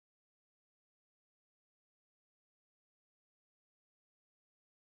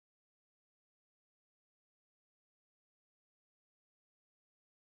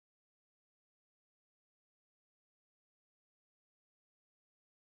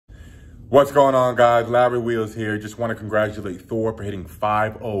What's going on, guys? Larry Wheels here. Just want to congratulate Thor for hitting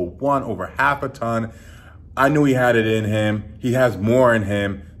 501, over half a ton. I knew he had it in him. He has more in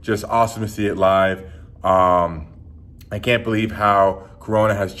him. Just awesome to see it live. I can't believe how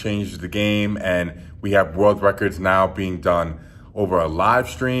Corona has changed the game, and we have world records now being done over a live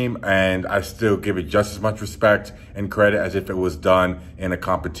stream, and I still give it just as much respect and credit as if it was done in a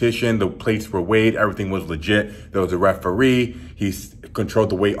competition. The plates were weighed, everything was legit. There was a referee, he controlled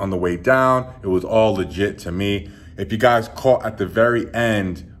the weight on the way down. It was all legit to me. If you guys caught at the very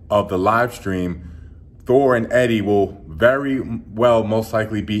end of the live stream, Thor and Eddie will very well most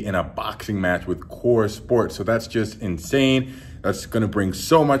likely be in a boxing match with Core Sports. So that's just insane. That's going to bring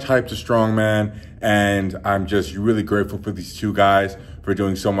so much hype to Strongman. And I'm just really grateful for these two guys for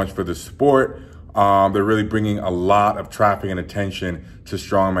doing so much for the sport. They're really bringing a lot of traffic and attention to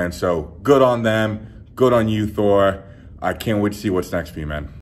Strongman. So good on them. Good on you, Thor. I can't wait to see what's next for you, man.